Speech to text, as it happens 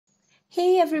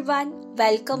Hey everyone,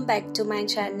 welcome back to my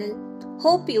channel.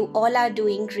 Hope you all are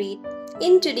doing great.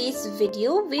 In today's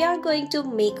video, we are going to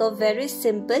make a very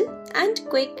simple and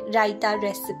quick raita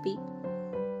recipe.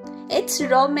 It's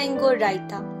raw mango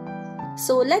raita.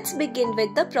 So let's begin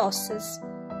with the process.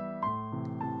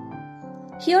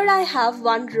 Here I have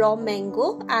one raw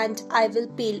mango and I will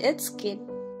peel its skin.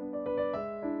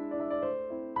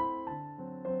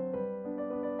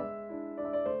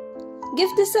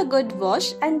 Give this a good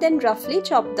wash and then roughly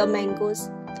chop the mangoes.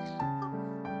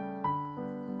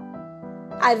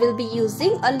 I will be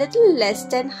using a little less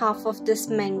than half of this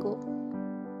mango.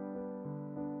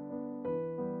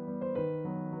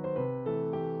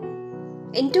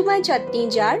 Into my chutney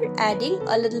jar, adding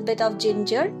a little bit of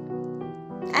ginger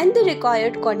and the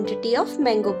required quantity of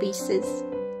mango pieces.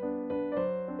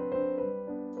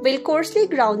 We'll coarsely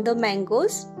ground the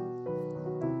mangoes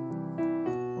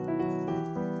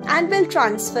and we'll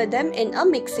transfer them in a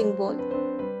mixing bowl.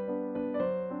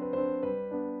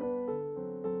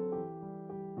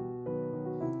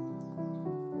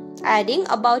 Adding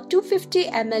about 250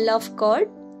 ml of curd,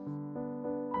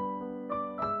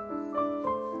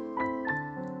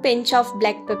 pinch of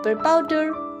black pepper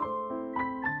powder,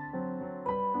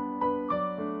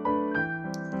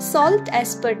 salt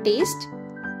as per taste,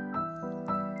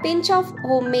 pinch of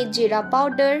homemade jeera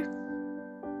powder,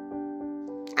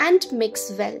 and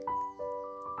mix well.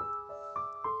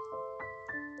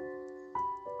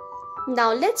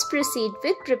 Now let's proceed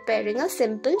with preparing a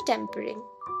simple tempering.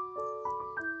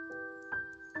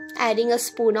 Adding a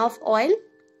spoon of oil.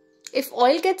 If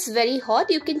oil gets very hot,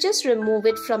 you can just remove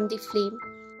it from the flame.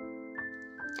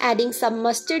 Adding some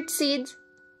mustard seeds,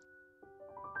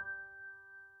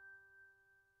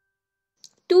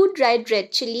 2 dried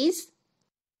red chilies,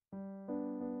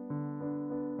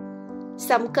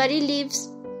 some curry leaves,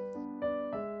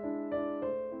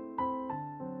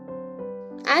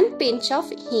 and pinch of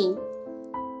hing.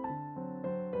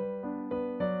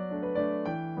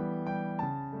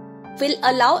 We'll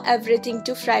allow everything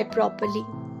to fry properly.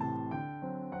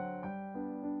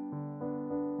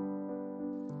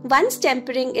 Once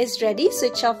tempering is ready,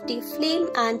 switch off the flame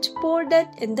and pour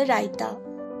that in the raita.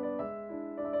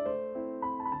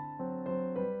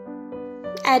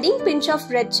 Adding pinch of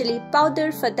red chili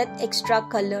powder for that extra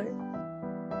color.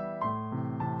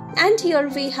 And here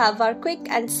we have our quick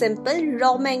and simple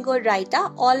raw mango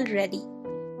raita all ready.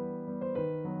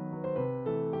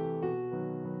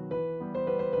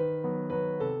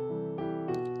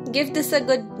 Give this a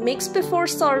good mix before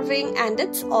serving and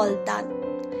it's all done.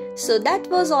 So that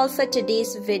was all for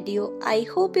today's video. I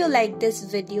hope you liked this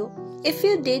video. If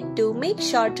you did, do make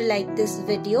sure to like this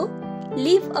video,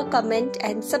 leave a comment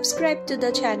and subscribe to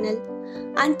the channel.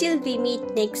 Until we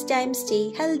meet next time,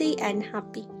 stay healthy and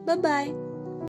happy. Bye bye.